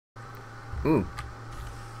Ooh.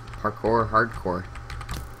 Parkour hardcore.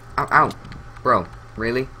 Ow, ow. Bro,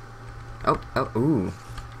 really? Ooh.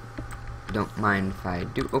 Don't mind if I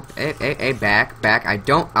do. Oh, hey, back. I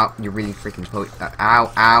don't. Oh, you really freaking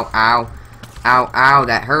ow, ow,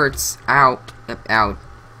 that hurts. Ow, ow.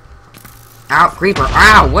 Ow, creeper.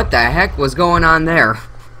 Ow, what the heck was going on there?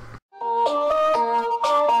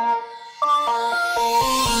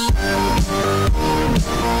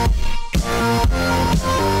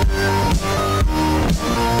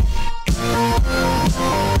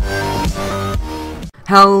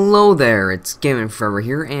 Hello there, it's Gaming Forever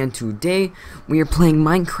here, and today we are playing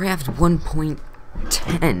Minecraft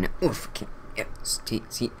 1.10. Oof,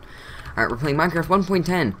 see. Alright, we're playing Minecraft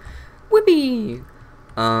 1.10. Whippy!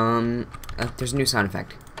 There's a new sound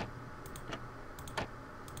effect.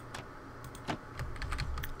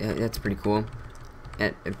 That's pretty cool.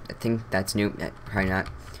 I think that's new. Probably not.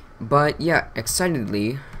 But yeah,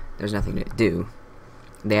 excitedly, there's nothing to do.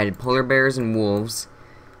 They added polar bears and wolves,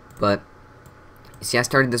 but see, I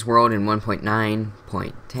started this world in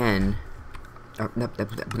 1.9.10.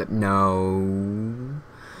 No.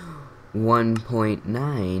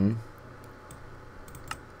 1.9.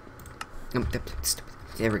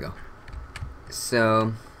 There we go.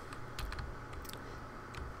 So,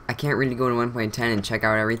 I can't really go to 1.10 and check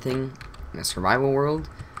out everything in a survival world.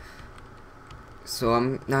 So,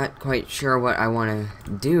 I'm not quite sure what I want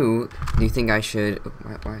to do. Do you think I should...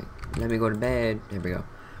 Why? Let me go to bed. There we go.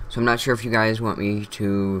 So I'm not sure if you guys want me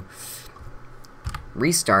to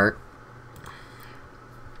restart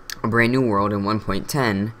a brand new world in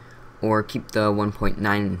 1.10 or keep the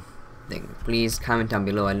 1.9 thing. Please comment down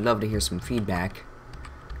below. I'd love to hear some feedback,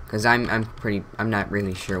 because I'm not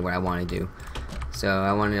really sure what I want to do. So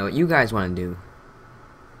I want to know what you guys want to do,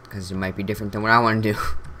 because it might be different than what I want to do.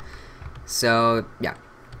 So yeah,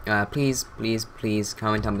 please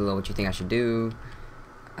comment down below what you think I should do.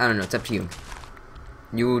 I don't know, it's up to you.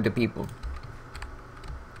 You, the people.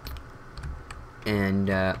 And,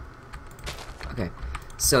 okay.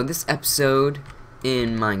 So, this episode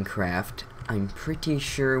in Minecraft, I'm pretty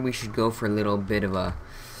sure we should go for a little bit of a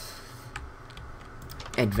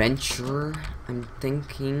adventure, I'm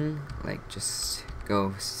thinking. Like, just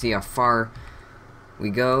go see how far we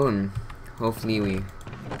go, and hopefully we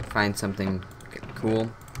find something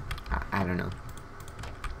cool. I don't know.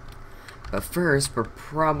 But first, we're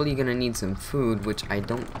probably gonna need some food, which I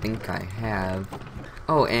don't think I have.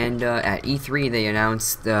 Oh, and at E3 they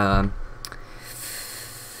announced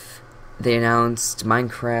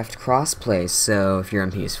Minecraft crossplay. So if you're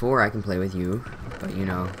on PS4, I can play with you. But you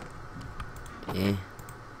know,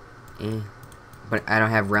 But I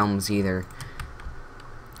don't have realms either.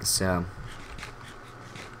 So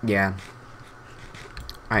yeah.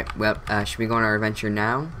 All right. Well, should we go on our adventure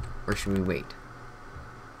now, or should we wait?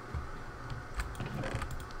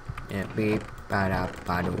 Yeah, Alright,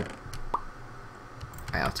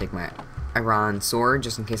 I'll take my iron sword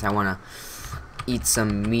just in case I want to eat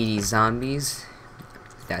some meaty zombies.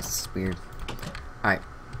 That's weird. Alright,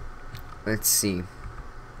 let's see.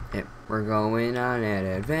 Yep, we're going on an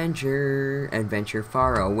adventure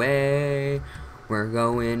far away. We're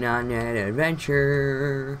going on an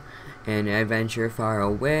adventure far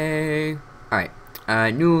away. Alright,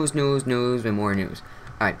 news, and more news.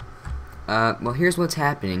 Alright, well, here's what's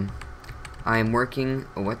happening. I'm working...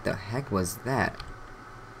 What the heck was that?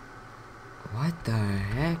 What the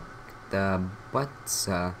heck? What's,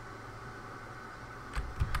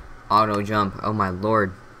 auto jump. Oh my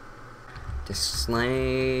lord. Just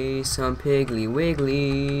slay some piggly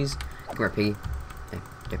wigglies. Come here, piggy.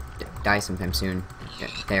 Die sometime soon.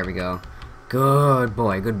 There we go. Good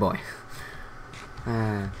boy, good boy.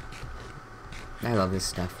 I love this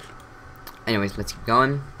stuff. Anyways, let's keep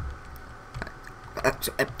going.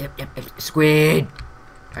 Squid!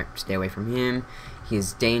 Alright, stay away from him. He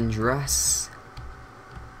is dangerous.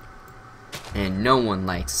 And no one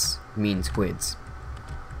likes mean squids.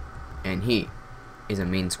 And he is a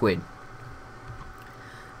mean squid.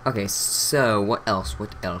 Okay, so what else?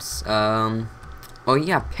 Oh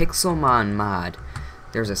yeah, Pixelmon mod.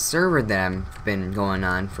 There's a server that I've been going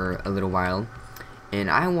on for a little while,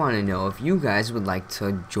 and I want to know if you guys would like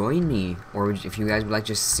to join me, or if you guys would like to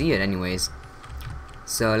just see it anyways.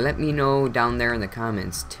 So let me know down there in the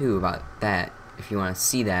comments too about that, if you want to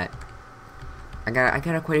see that. I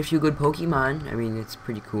got quite a few good Pokemon. I mean, it's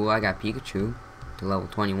pretty cool. I got Pikachu to level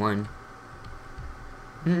 21.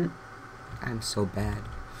 I'm so bad.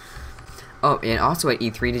 Oh, and also at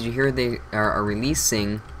E3, did you hear they are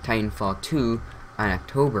releasing Titanfall 2 on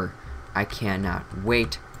October? I cannot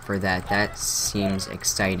wait for that. That seems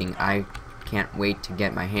exciting. I can't wait to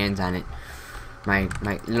get my hands on it. my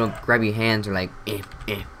little grubby hands are like,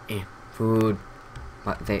 food.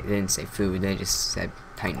 But they didn't say food, they just said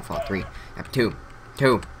Titanfall 3. Yep, 2.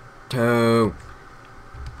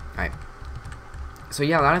 Alright. So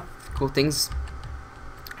yeah, a lot of cool things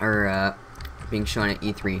are being shown at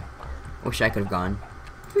E3. Wish I could have gone.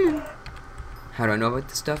 How do I know about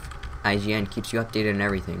this stuff? IGN keeps you updated on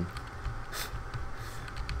everything.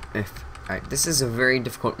 Alright, this is a very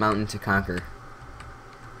difficult mountain to conquer.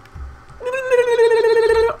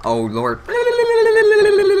 Oh lord.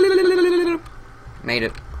 Made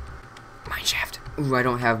it. Mineshaft. Ooh, I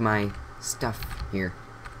don't have my stuff here.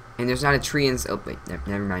 And there's not a tree in... Oh, wait,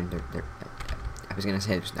 never mind. I was gonna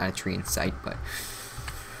say there's not a tree in sight, but...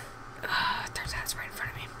 turns out it's right in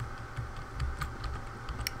front of me.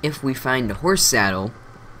 If we find a horse saddle...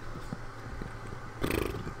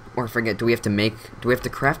 Or forget, do we have to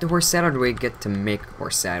craft a horse saddle, or do we get to make a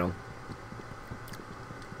horse saddle?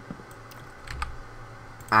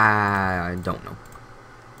 I don't know.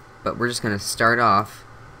 But we're just gonna start off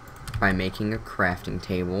by making a crafting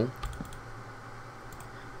table.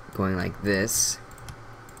 Going like this.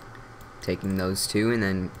 Taking those two and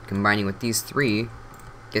then combining with these three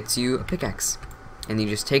gets you a pickaxe. And you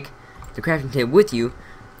just take the crafting table with you,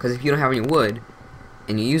 because if you don't have any wood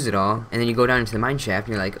and you use it all, and then you go down into the mine shaft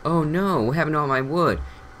and you're like, oh no, what happened to all my wood?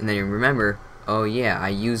 And then you remember, oh yeah, I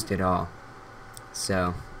used it all.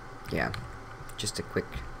 So yeah, just a quick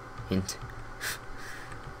hint.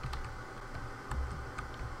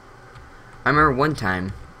 I remember one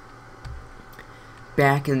time,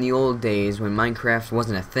 back in the old days when Minecraft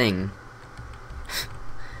wasn't a thing.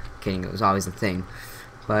 Kidding, it was always a thing.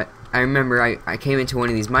 But I remember I came into one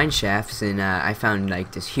of these mine shafts and I found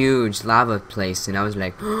like this huge lava place, and I was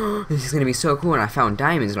like, oh, this is gonna be so cool, and I found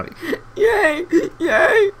diamonds, and I'm like, yay,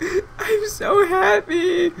 yay, I'm so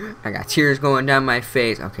happy. I got tears going down my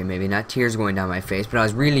face. Okay, maybe not tears going down my face, but I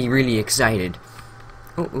was really, really excited.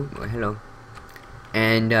 Oh, hello.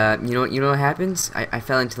 And you know what happens? I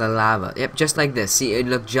fell into the lava. Yep, just like this. See, it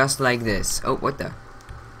looked just like this. Oh, what the?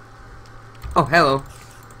 Oh, hello.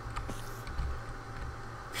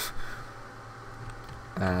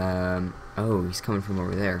 Oh, he's coming from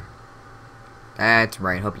over there. That's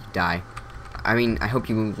right. Hope you die. I mean, I hope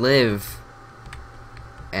you live,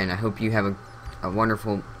 and I hope you have a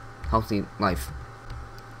wonderful, healthy life.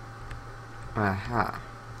 Aha.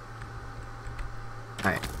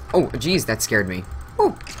 Alright. Oh, jeez, that scared me.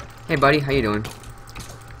 Oh, hey buddy, how you doing?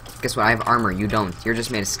 Guess what? I have armor. You don't. You're just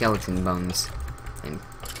made of skeleton bones and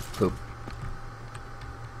poop.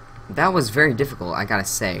 That was very difficult, I gotta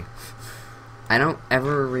say. I don't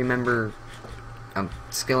ever remember a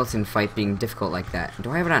skeleton fight being difficult like that.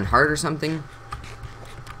 Do I have it on hard or something?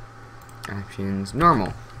 Actions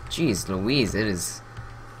normal. Jeez, Louise, it is.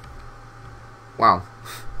 Wow.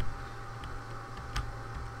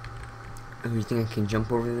 Oh, you think I can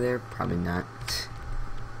jump over there? Probably not.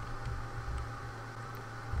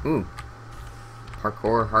 Ooh.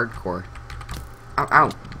 Parkour, hardcore. Ow, ow.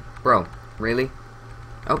 Bro, really?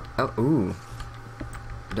 Oh, ooh.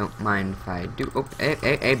 Don't mind if I do. Oh,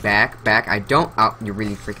 hey, back. I don't. Oh, you're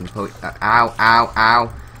really freaking ow,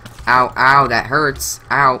 that hurts.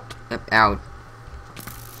 Ow, ow.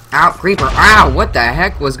 Ow, creeper. Ow, what the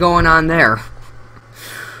heck was going on there?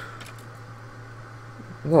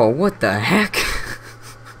 Whoa, what the heck?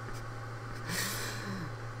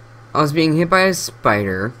 I was being hit by a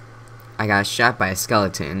spider. I got shot by a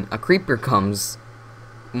skeleton. A creeper comes.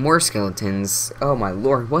 More skeletons. Oh my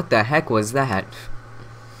lord, what the heck was that?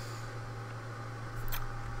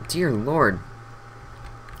 Dear lord.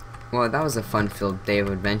 Well, that was a fun-filled day of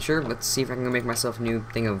adventure. Let's see if I can make myself a new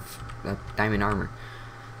thing of diamond armor.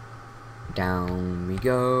 Down we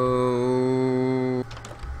go.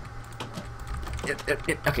 Yep.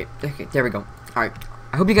 Okay, there we go. Alright.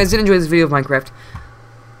 I hope you guys did enjoy this video of Minecraft.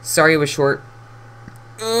 Sorry it was short.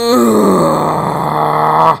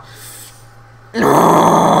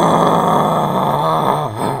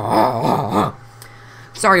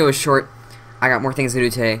 Sorry it was short. I got more things to do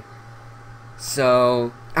today.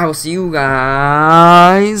 So, I will see you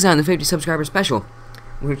guys on the 50 subscriber special,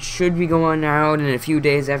 which should be going out in a few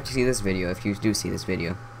days after you see this video, if you do see this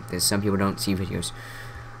video, because some people don't see videos.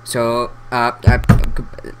 So, yep,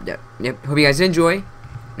 hope you guys enjoy.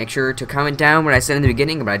 Make sure to comment down what I said in the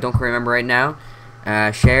beginning, but I don't remember right now.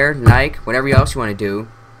 Share, like, whatever else you want to do.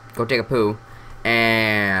 Go take a poo.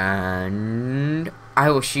 And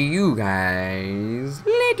I will see you guys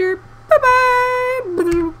later.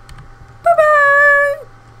 Bye-bye. Bye-bye.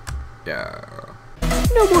 Yeah.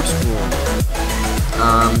 No more school.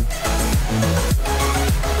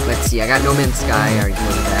 Let's see. I got No Man's Sky. I already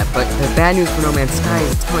told you that. But the bad news for No Man's Sky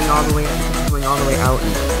is it's coming all the way up to going all the way out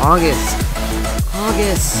in August.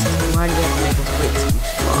 August! Why did you have to make us wait so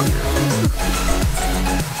much longer?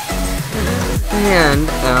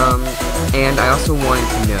 And I also wanted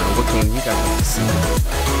to know what game you guys want to see. I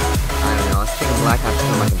don't know, I was thinking Black Ops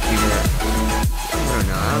on my computer.